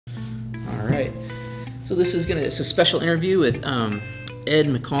right. So this is it's a special interview with Ed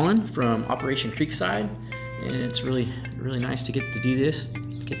McClelland from Operation Creekside, and it's really nice to get to do this,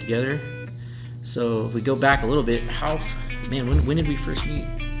 get together. So if we go back a little bit, when did we first meet?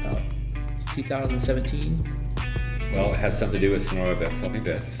 About 2017? Well, it has something to do with Sonora Vets Helping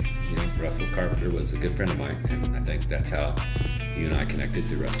Vets. You know, Russell Carpenter was a good friend of mine, and I think that's how you and I connected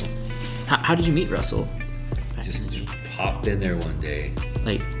through Russell. How did you meet Russell? Just popped in there one day.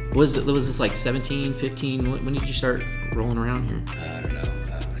 Like, was this like 17, 15? When did you start rolling around here? I don't know.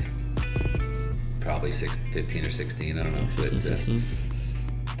 Probably 15 or 16, I don't know. 15, 16?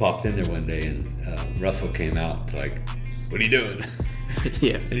 Popped in there one day, and Russell came out like, "What are you doing?"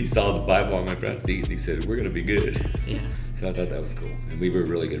 Yeah. And he saw the Bible on my front seat, and he said, "We're going to be good." Yeah. So I thought that was cool. And we were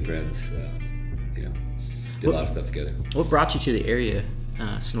really good friends. Did a lot of stuff together. What brought you to the area,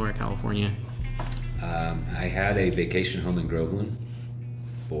 Sonora, California? I had a vacation home in Groveland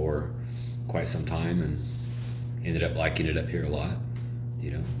for quite some time, and ended up liking it up here a lot.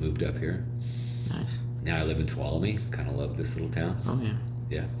 Moved up here. Nice. Now I live in Tuolumne. Kind of love this little town. Oh yeah.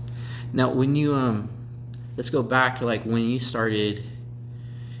 Yeah. Now, when you let's go back to like when you started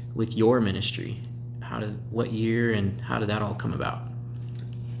with your ministry. What year and how did that all come about?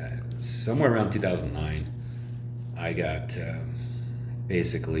 Somewhere around 2009, I got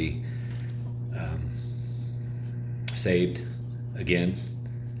basically saved again,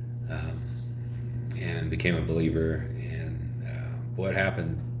 and became a believer. And what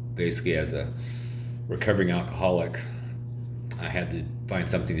happened basically, as a recovering alcoholic, I had to find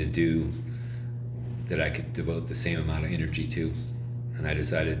something to do that I could devote the same amount of energy to, and I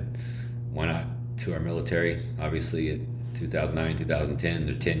decided, why not to our military? Obviously, at 2009, 2010,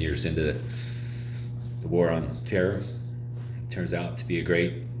 they're 10 years into the war on terror. It turns out to be a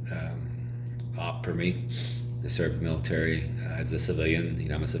great op for me to serve the military as a civilian.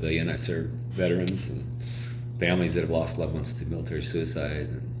 I'm a civilian. I serve veterans and families that have lost loved ones to military suicide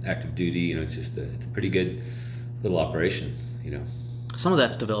and active duty. It's a pretty good little operation. Some of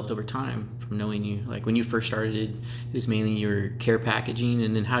that's developed over time from knowing you. Like when you first started, it was mainly your care packaging,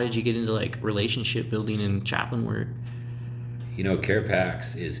 and then how did you get into like relationship building and chaplain work? Care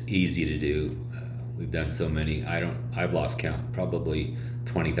packs is easy to do. We've done so many. I've lost count. Probably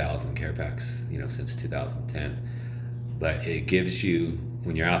 20,000 care packs, since 2010. But it gives you,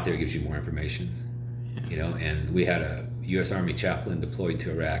 when you're out there, it gives you more information. Yeah. And we had a U.S. Army chaplain deployed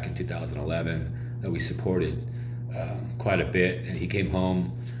to Iraq in 2011 that we supported quite a bit, and he came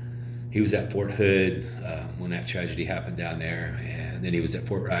home. He was at Fort Hood when that tragedy happened down there, and then he was at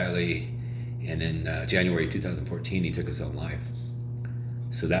Fort Riley, and in January 2014 he took his own life.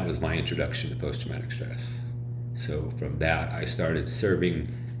 So that was my introduction to post-traumatic stress. So from that I started serving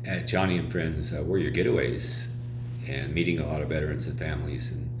at Johnny and Friends Warrior Getaways, and meeting a lot of veterans and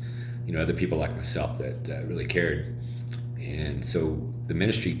families, and other people like myself that really cared. And so the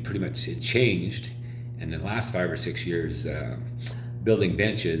ministry pretty much had changed. And in the last 5 or 6 years, building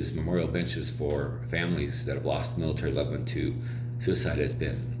benches, memorial benches for families that have lost military loved one to suicide has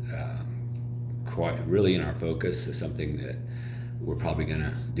been quite really in our focus. Is something that we're probably going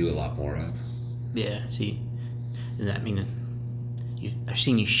to do a lot more of. Yeah, see, I've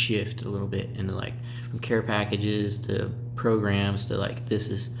seen you shift a little bit into like from care packages to programs to like this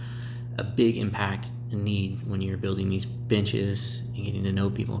is a big impact and need when you're building these benches and getting to know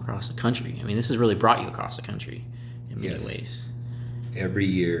people across the country. This has really brought you across the country in many ways. Every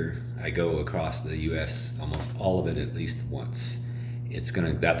year I go across the U.S., almost all of it at least once. That's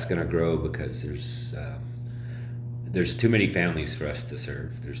gonna grow because there's too many families for us to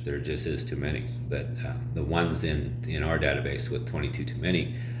serve. There just is too many. But the ones in our database with 22 too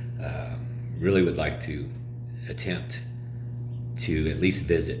many, really would like to attempt to at least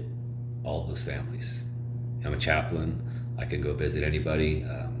visit all those families. I'm a chaplain. I can go visit anybody.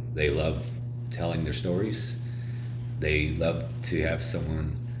 They love telling their stories. They love to have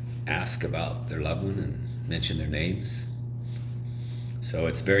someone ask about their loved one and mention their names. So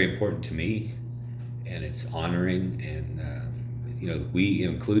it's very important to me, and it's honoring. And we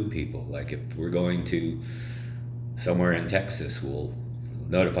include people. Like if we're going to somewhere in Texas, we'll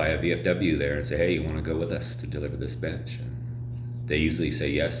notify a VFW there and say, "Hey, you want to go with us to deliver this bench?" And they usually say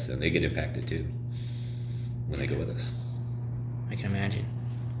yes, and they get impacted too when they go with us. I can imagine.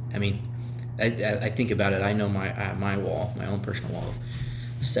 I think about it. I know my wall, my own personal wall of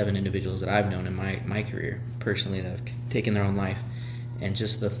 7 individuals that I've known in my career personally that have taken their own life, and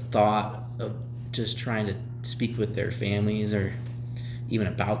just the thought of just trying to speak with their families or even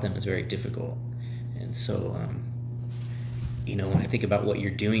about them is very difficult. And so, when I think about what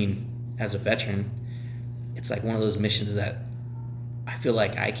you're doing as a veteran, it's like one of those missions that I feel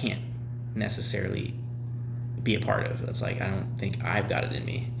like I can't necessarily be a part of. It's like, I don't think I've got it in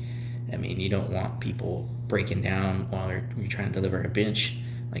me. I mean, you don't want people breaking down while you're trying to deliver a bench.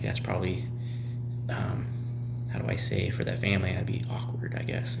 Like, that's probably, how do I say, for that family, that'd be awkward, I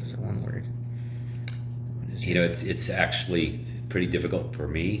guess, is the one word. It's actually pretty difficult for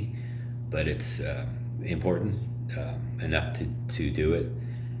me, but it's important enough to do it.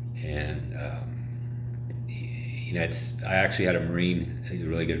 And I actually had a Marine, he's a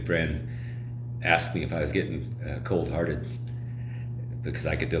really good friend, ask me if I was getting cold-hearted because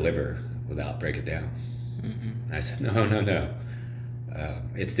I could deliver without breaking down. Mm-hmm. And I said, no.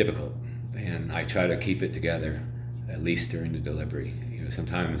 It's difficult, and I try to keep it together, at least during the delivery.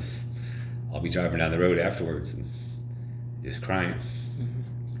 Sometimes I'll be driving down the road afterwards and just crying. Mm-hmm.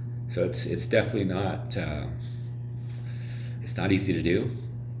 So it's definitely not it's not easy to do,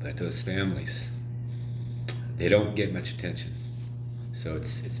 but those families, they don't get much attention. So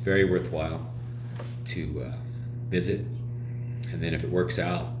it's very worthwhile to visit, and then if it works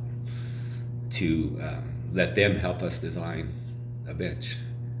out, to let them help us design a bench.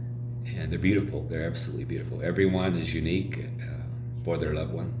 And they're beautiful. They're absolutely beautiful. Everyone is unique for their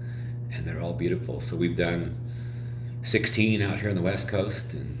loved one, and they're all beautiful. So we've done 16 out here on the West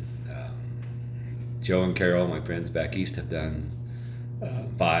Coast, and Joe and Carol, my friends back east, have done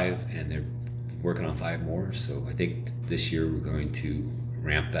 5, and they're working on 5 more. So I think this year we're going to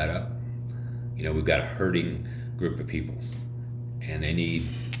ramp that up. We've got a hurting group of people, and they need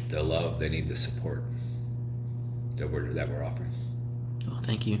the love, they need the support that we're offering. Well,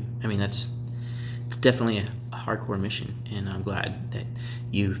 thank you. I mean, it's definitely a hardcore mission, and I'm glad that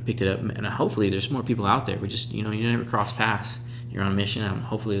you picked it up. And hopefully, there's more people out there. We just, you never cross paths. You're on a mission.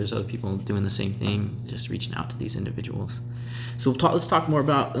 Hopefully, there's other people doing the same thing, just reaching out to these individuals. So let's talk more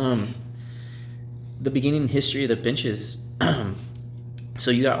about the beginning history of the benches.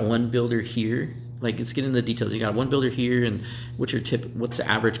 So you got one builder here. Like, let's get into the details. You got one builder here, and what's the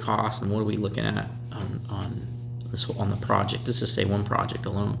average cost, and what are we looking at on the project? Let's just say one project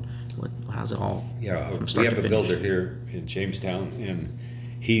alone. How's it all? Yeah, we have a builder here in Jamestown, and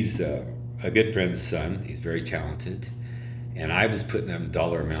he's a good friend's son. He's very talented, and I was putting them a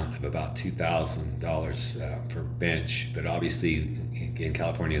dollar amount of about $2,000 per bench, but obviously in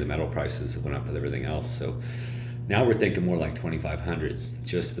California the metal prices have went up with everything else, so now we're thinking more like $2,500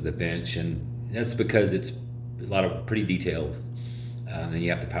 just for the bench, and that's because it's a lot of pretty detailed, and you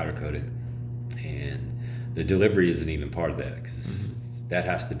have to powder coat it, and the delivery isn't even part of that, because that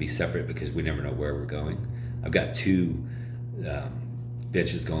has to be separate because we never know where we're going. I've got 2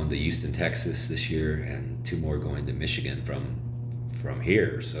 benches going to Houston, Texas this year, and 2 more going to Michigan from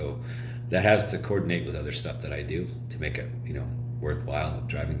here. So that has to coordinate with other stuff that I do to make it worthwhile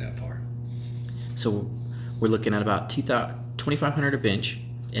driving that far. So we're looking at about $2,500 a bench,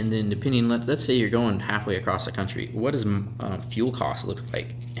 and then depending, let's say you're going halfway across the country. What does fuel costs look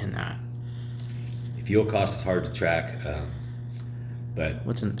like in that? Fuel cost is hard to track, but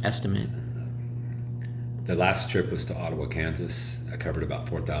what's an estimate? The last trip was to Ottawa, Kansas. I covered about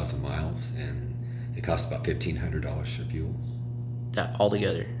 4,000 miles, and it cost about $1,500 for fuel. That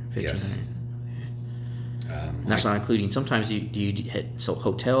altogether, $1,500. Yes. And that's not including. Sometimes do you hit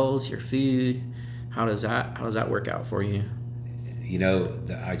hotels, your food. How does that work out for you?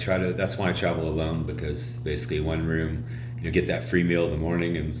 That's why I travel alone, because basically one room, get that free meal in the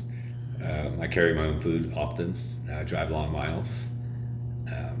morning, and I carry my own food often. I drive long miles.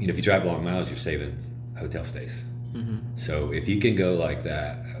 If you drive long miles, you're saving hotel stays. Mm-hmm. So if you can go like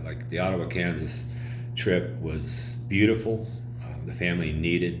that, like the Ottawa, Kansas trip was beautiful. The family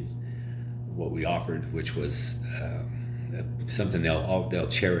needed what we offered, which was something they'll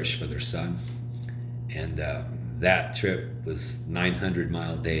cherish for their son. And that trip was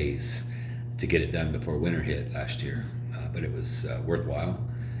 900-mile days to get it done before winter hit last year, but it was worthwhile.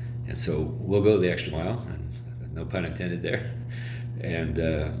 And so we'll go the extra mile, and no pun intended there. And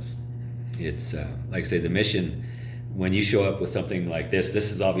it's like I say, the mission, when you show up with something like this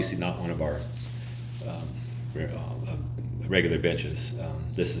is obviously not one of our regular benches.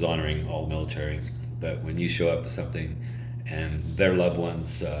 This is honoring all military, but when you show up with something and their loved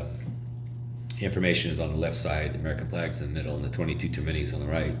ones, information is on the left side, the American flag's in the middle, and the 22 Terminis on the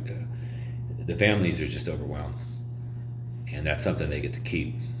right, the families are just overwhelmed, and that's something they get to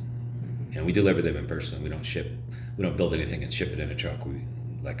keep. And we deliver them in person. We don't build anything and ship it in a truck.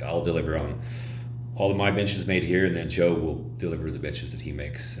 I'll deliver on all of my benches made here, and then Joe will deliver the benches that he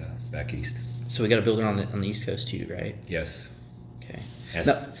makes back east. So we got a builder on the East Coast too, right? Yes. Okay.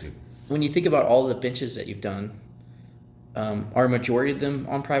 Now, when you think about all the benches that you've done, are a majority of them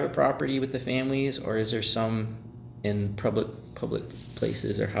on private property with the families, or is there some in public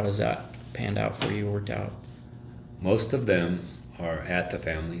places, or how does that? panned out for you, worked out? Most of them are at the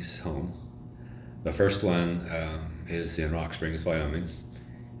family's home. The first one is in Rock Springs, Wyoming,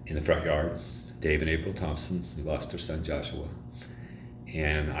 in the front yard. Dave and April Thompson, who lost their son Joshua.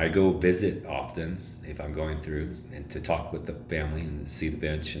 And I go visit often if I'm going through and to talk with the family and see the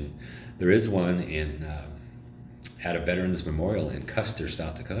bench. And there is one in at a Veterans Memorial in Custer,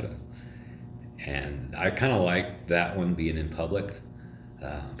 South Dakota. And I kind of like that one being in public.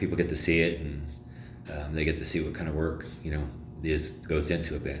 People get to see it, and they get to see what kind of work, goes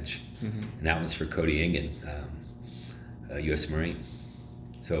into a bench. Mm-hmm. And that one's for Cody Ingen, a U.S. Marine.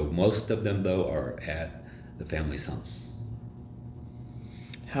 So most of them, though, are at the family's home.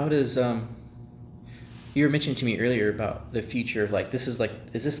 How does you were mentioning to me earlier about the future of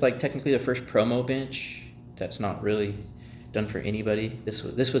is this technically the first promo bench that's not really done for anybody? This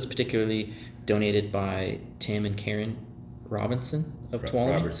was particularly donated by Tim and Karen Robinson of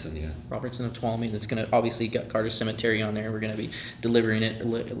Tuolumne. Robertson of Tuolumne. That's going to obviously got Carter Cemetery on there. We're going to be delivering it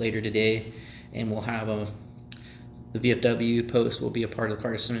later today, and we'll have the VFW post will be a part of the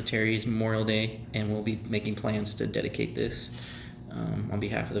Carter Cemetery's Memorial Day, and we'll be making plans to dedicate this on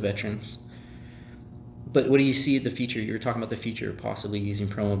behalf of the veterans. But what do you see in the future? You were talking about the future of possibly using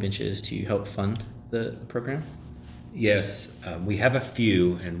promo benches to help fund the program? Yes, we have a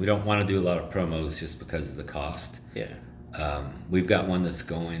few, and we don't want to do a lot of promos just because of the cost. Yeah. We've got one that's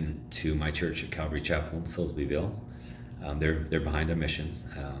going to my church at Calvary Chapel in Soulsbyville. They're behind their mission.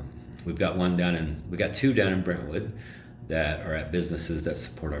 We've got two down in Brentwood that are at businesses that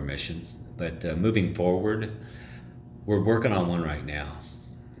support our mission. But moving forward, we're working on one right now.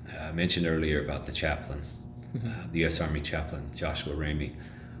 I mentioned earlier about the chaplain, the U.S. Army chaplain, Joshua Ramey.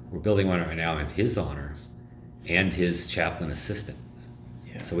 We're building one right now in his honor and his chaplain assistant.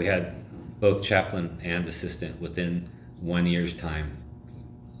 Yeah. So we had both chaplain and assistant within 1 year's time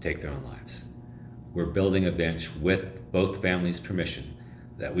take their own lives. We're building a bench with both families' permission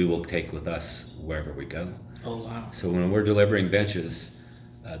that we will take with us wherever we go. Oh, wow. So when we're delivering benches,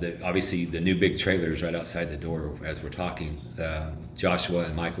 obviously the new big trailer's right outside the door as we're talking. Joshua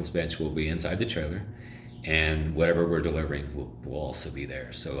and Michael's bench will be inside the trailer, and whatever we're delivering will also be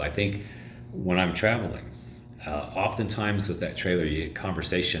there. So I think when I'm traveling, oftentimes with that trailer you get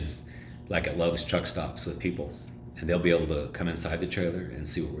conversation like at Love's truck stops with people, and they'll be able to come inside the trailer and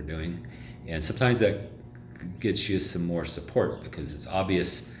see what we're doing. And sometimes that gets you some more support because it's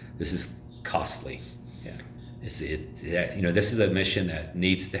obvious this is costly. Yeah. This is a mission that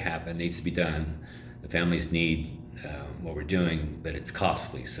needs to happen, needs to be done. The families need what we're doing, but it's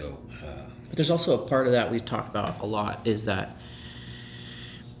costly. So, but there's also a part of that we've talked about a lot is that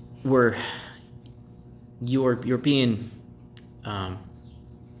you're being not,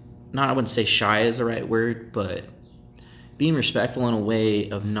 I wouldn't say shy is the right word, but being respectful in a way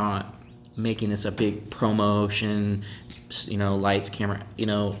of not making this a big promotion, lights, camera,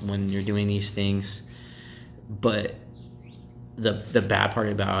 when you're doing these things. But the bad part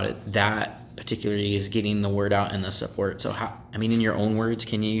about it, that particularly, is getting the word out and the support. So in your own words,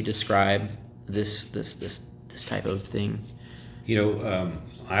 can you describe this type of thing?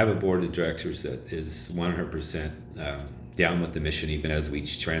 I have a board of directors that is 100% down with the mission, even as we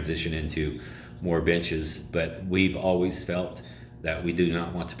transition into more benches. But we've always felt that we do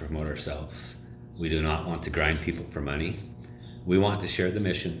not want to promote ourselves. We do not want to grind people for money. We want to share the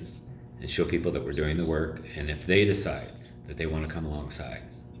mission and show people that we're doing the work. And if they decide that they want to come alongside,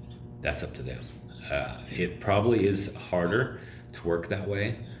 that's up to them. It probably is harder to work that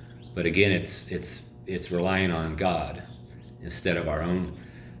way, but again, it's relying on God instead of our own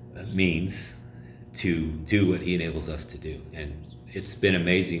means to do what He enables us to do. And it's been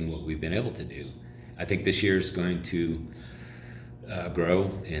amazing what we've been able to do. I think this year is going to grow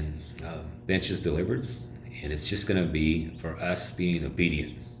in benches delivered, and it's just going to be for us being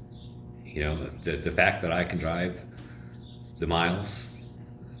obedient. The fact that I can drive the miles,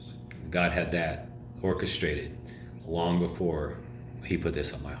 God had that orchestrated long before He put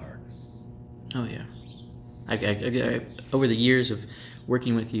this on my heart. Oh yeah, I over the years of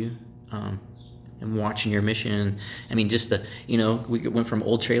working with you and watching your mission, just we went from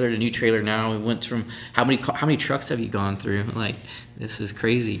old trailer to new trailer. Now we went from how many trucks have you gone through? Like, this is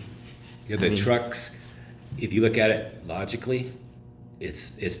crazy. Yeah, the trucks. If you look at it logically,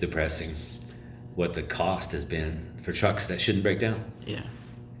 it's depressing what the cost has been for trucks that shouldn't break down. Yeah.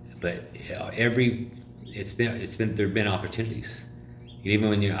 But there've been opportunities. Even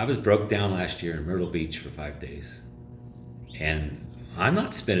when I was broke down last year in Myrtle Beach for 5 days, and I'm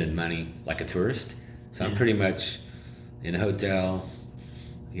not spending money like a tourist, so I'm pretty much in a hotel,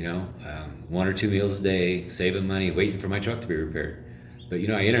 1 or 2 meals a day, saving money, waiting for my truck to be repaired. But you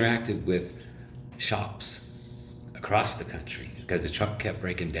know, I interacted with shops across the country because the truck kept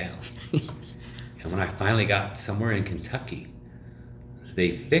breaking down. And when I finally got somewhere in Kentucky,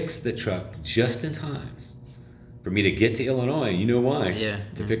 they fixed the truck just in time for me to get to Illinois. You know why? Yeah.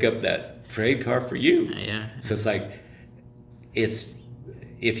 To pick up that trade car for you. Yeah. So it's like,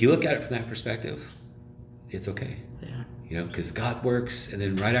 if you look at it from that perspective, it's okay. Yeah. You know, because God works. And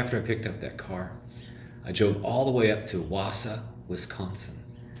then right after I picked up that car, I drove all the way up to Wausau, Wisconsin,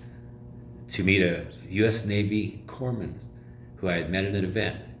 to meet a U.S. Navy corpsman who I had met at an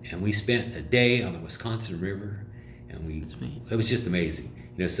event. And we spent a day on the Wisconsin River, and it was just amazing.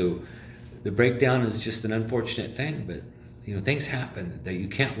 You know, so the breakdown is just an unfortunate thing, but you know, things happen that you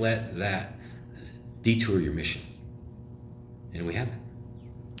can't let that detour your mission. And we haven't.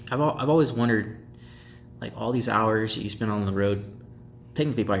 I've always wondered, like, all these hours you spend on the road,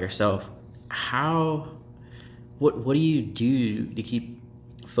 technically by yourself, what do you do to keep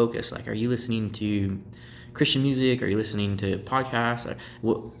focused? Like, are you listening to Christian music? Are you listening to podcasts?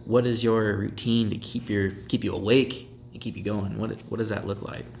 What is your routine to keep you awake and keep you going? What does that look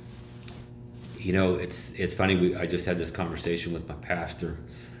like? You know, it's funny. I just had this conversation with my pastor.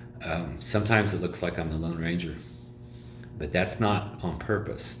 Sometimes it looks like I'm the Lone Ranger, but that's not on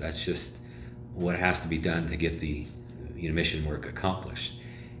purpose. That's just what has to be done to get the mission work accomplished.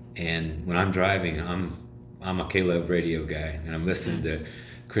 And when I'm driving, I'm a K-Love radio guy, and I'm listening to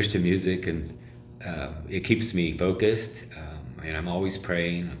Christian music, and it keeps me focused. And I'm always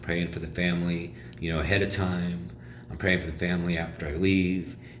praying. I'm praying for the family, ahead of time. I'm praying for the family after I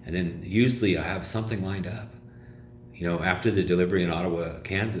leave. And then usually I have something lined up. After the delivery in Ottawa,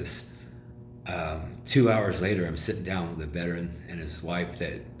 Kansas, 2 hours later, I'm sitting down with a veteran and his wife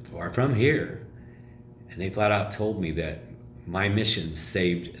that are from here. And they flat out told me that my mission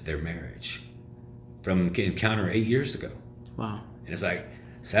saved their marriage from an encounter 8 years ago. Wow. And it's like,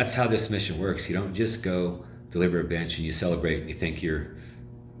 so that's how this mission works. You don't just go deliver a bench and you celebrate and you think you're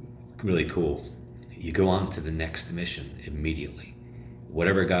really cool. You go on to the next mission immediately,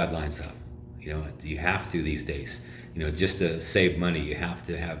 whatever God lines up. You have to these days. Just to save money, you have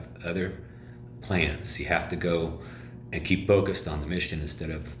to have other plans. You have to go and keep focused on the mission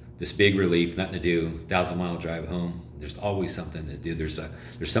instead of this big relief, nothing to do, 1,000-mile drive home. There's always something to do. There's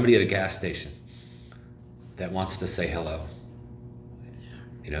somebody at a gas station that wants to say hello.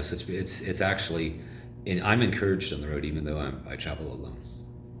 So it's actually, and I'm encouraged on the road, even though I travel alone.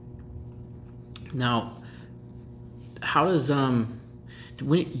 Now, how does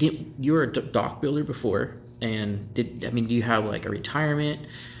you were a dock builder before, and do you have like a retirement?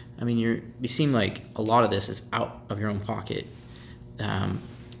 You seem like a lot of this is out of your own pocket.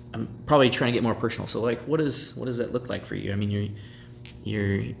 I'm probably trying to get more personal. So like, what does that look like for you?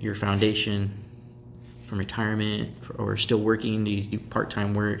 Your foundation from retirement or still working? Do you do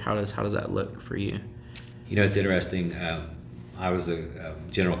part-time work? How does that look for you? It's interesting. I was a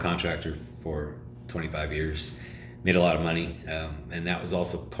general contractor for 25 years, made a lot of money, and that was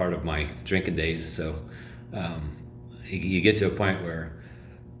also part of my drinking days. So you get to a point where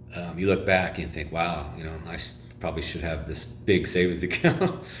you look back and think, wow, I probably should have this big savings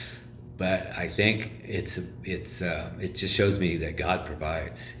account. But I think it just shows me that God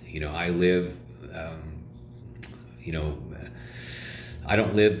provides. I live, I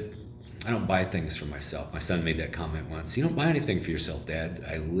don't buy things for myself. My son made that comment once. You don't buy anything for yourself, Dad.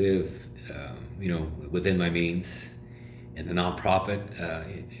 I live, within my means. And the nonprofit,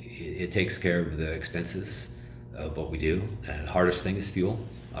 it takes care of the expenses of what we do. The hardest thing is fuel.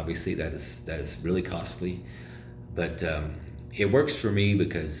 Obviously, that is really costly. But it works for me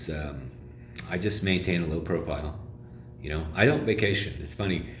because I just maintain a low profile. I don't vacation. It's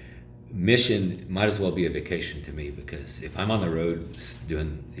funny. Mission might as well be a vacation to me, because if I'm on the road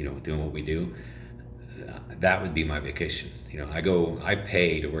doing what we do, that would be my vacation. I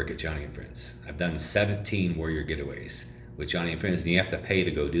pay to work at Johnny and Friends. I've done 17 warrior getaways with Johnny and Friends, and you have to pay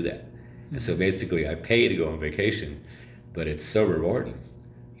to go do that. And so basically I pay to go on vacation, but it's so rewarding,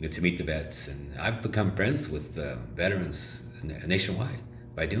 to meet the vets. And I've become friends with veterans nationwide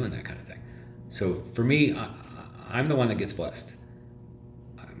by doing that kind of thing. So for me, I'm the one that gets blessed.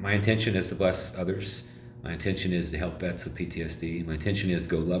 My intention is to bless others. My intention is to help vets with PTSD. My intention is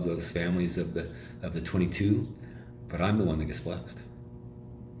to go love those families of the 22, but I'm the one that gets blessed.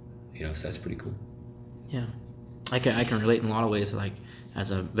 So that's pretty cool. Yeah, I can relate in a lot of ways. Like,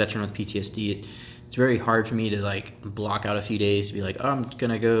 as a veteran with PTSD, it's very hard for me to like block out a few days to be like, oh, I'm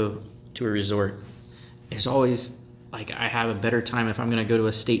gonna go to a resort. It's always like I have a better time if I'm gonna go to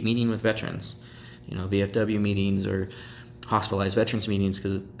a state meeting with veterans, VFW meetings or hospitalized veterans meetings,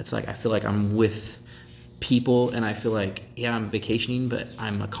 because it's like I feel like I'm with people, and I feel like, yeah, I'm vacationing, but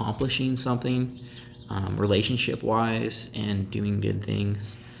I'm accomplishing something, relationship wise, and doing good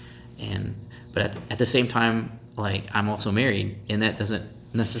things. But at the same time, like, I'm also married, and that doesn't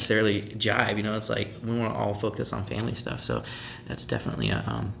necessarily jive. It's like we want to all focus on family stuff. So that's definitely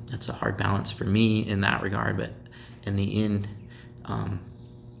that's a hard balance for me in that regard. But in the end, I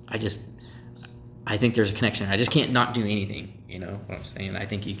think there's a connection. I just can't not do anything. You know what I'm saying? I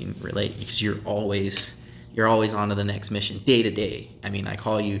think you can relate, because you're always on to the next mission, day to day. I mean, I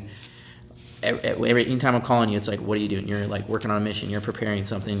call you every time I'm calling you, it's like, what are you doing? You're like working on a mission. You're preparing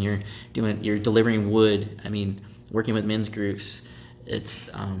something. You're delivering wood. I mean, working with men's groups. It's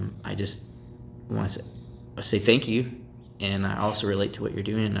I just want to say thank you, and I also relate to what you're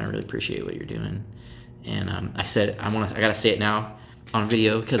doing, and I really appreciate what you're doing. And I gotta say it now on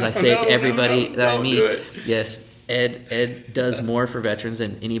video, because I say it to everybody that I meet. Yes, Ed does more for veterans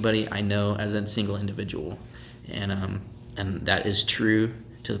than anybody I know as a single individual, and that is true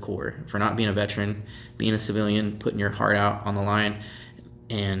to the core. For not being a veteran, being a civilian, putting your heart out on the line,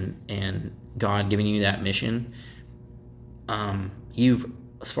 and God giving you that mission,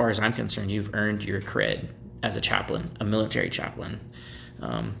 as far as I'm concerned, you've earned your cred as a chaplain, a military chaplain.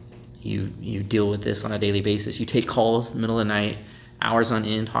 You deal with this on a daily basis. You take calls in the middle of the night, hours on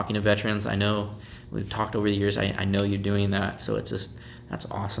end, talking to veterans. I know we've talked over the years. I know you're doing that, so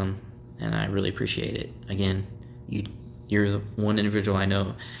that's awesome, and I really appreciate it. Again, you're the one individual I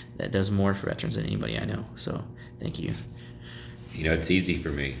know that does more for veterans than anybody I know. So thank you. It's easy for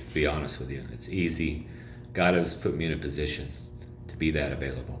me, to be honest with you. It's easy. God has put me in a position to be that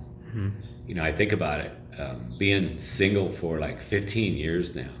available. Mm-hmm. I think about it, being single for like 15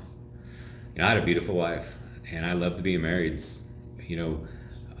 years now. I had a beautiful wife, and I loved being married.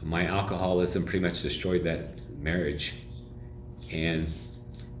 My alcoholism pretty much destroyed that marriage. And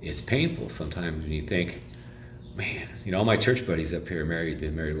it's painful sometimes when you think, man, all my church buddies up here are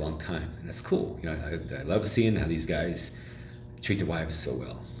been married a long time. And that's cool. I love seeing how these guys treat their wives so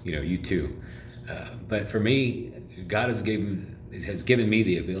well. You too. But for me, God has given me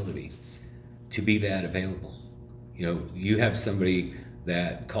the ability to be that available. You have somebody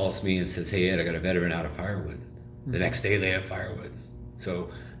that calls me and says, hey, Ed, I got a veteran out of firewood. The next day they have firewood. So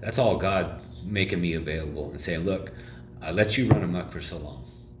that's all God making me available and saying, look, I let you run amok for so long.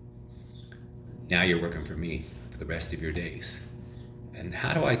 Now you're working for me for the rest of your days. And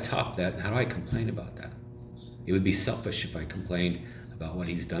how do I top that? How do I complain about that? It would be selfish if I complained about what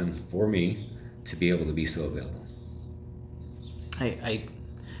he's done for me to be able to be so available.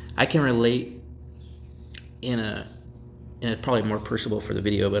 I can relate in a probably more personable for the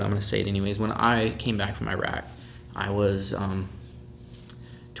video, but I'm going to say it anyways. When I came back from Iraq, I was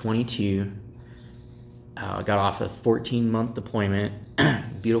 22. I got off a 14-month deployment.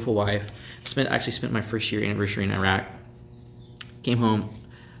 Beautiful wife. Actually spent my first year anniversary in Iraq. Came home.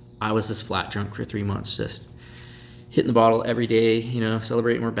 I was just flat drunk for 3 months, just hitting the bottle every day,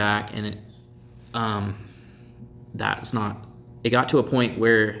 celebrating we're back. And it got to a point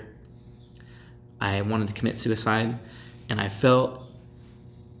where I wanted to commit suicide, and I felt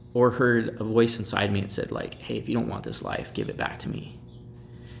or heard a voice inside me that said, like, hey, if you don't want this life, give it back to me.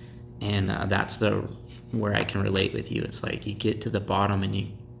 And that's where I can relate with you. It's like you get to the bottom and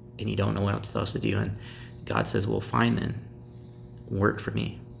you don't know what else to do, and God says, well, fine then, work for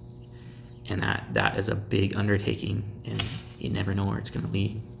me. And that is a big undertaking, and you never know where it's going to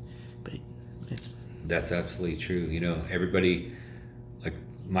lead. But that's absolutely true. Everybody, like,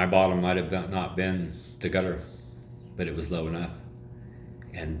 my bottom might have not been the gutter, but it was low enough.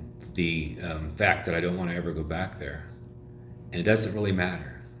 And the fact that I don't want to ever go back there, and it doesn't really matter.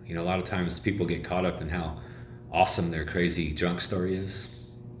 A lot of times people get caught up in how awesome their crazy drunk story is.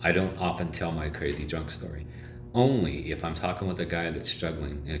 I don't often tell my crazy drunk story. Only if I'm talking with a guy that's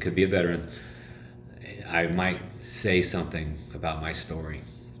struggling, and it could be a veteran, I might say something about my story.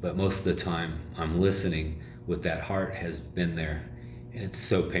 But most of the time, I'm listening with that heart has been there, and it's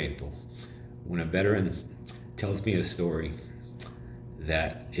so painful. When a veteran tells me a story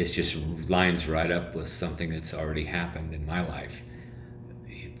that it just lines right up with something that's already happened in my life,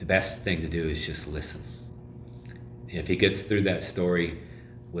 the best thing to do is just listen. If he gets through that story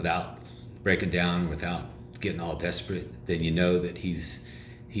without breaking down, without getting all desperate, then you know that he's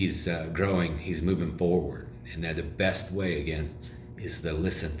growing, he's moving forward. And that the best way, again, is to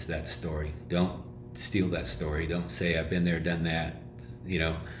listen to that story. Don't steal that story. Don't say, I've been there, done that.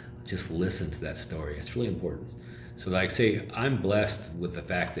 Just listen to that story. It's really important. So like say, I'm blessed with the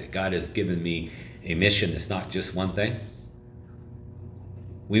fact that God has given me a mission. It's not just one thing.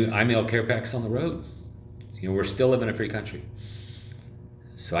 I mail care packs on the road. We're still living in a free country.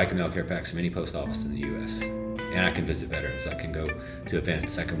 So I can mail care packs from any post office in the U.S. And I can visit veterans. I can go to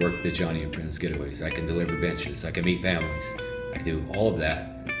events. I can work the Johnny and Friends getaways. I can deliver benches. I can meet families. I can do all of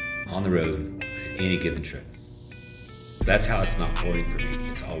that on the road, any given trip. So that's how it's not boring for me.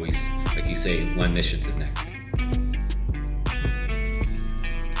 It's always, like you say, one mission to the next.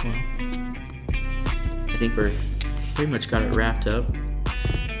 Well, I think we're pretty much got it wrapped up.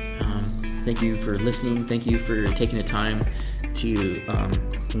 Thank you for listening. Thank you for taking the time to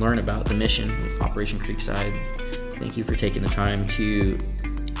learn about the mission of Operation Creekside. Thank you for taking the time to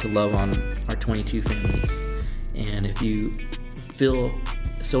love on our 22 families. And if you feel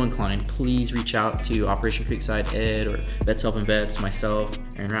so inclined, please reach out to Operation Creekside, Ed, or Vets Helping Vets, myself,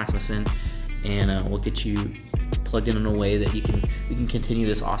 Aaron Rasmussen, and we'll get you plugged in a way that you can continue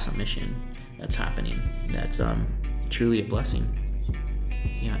this awesome mission that's happening. That's truly a blessing.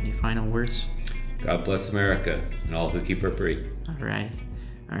 Yeah, any final words? God bless America and all who keep her free. All right.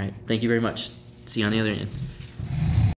 Thank you very much. See you on the other end.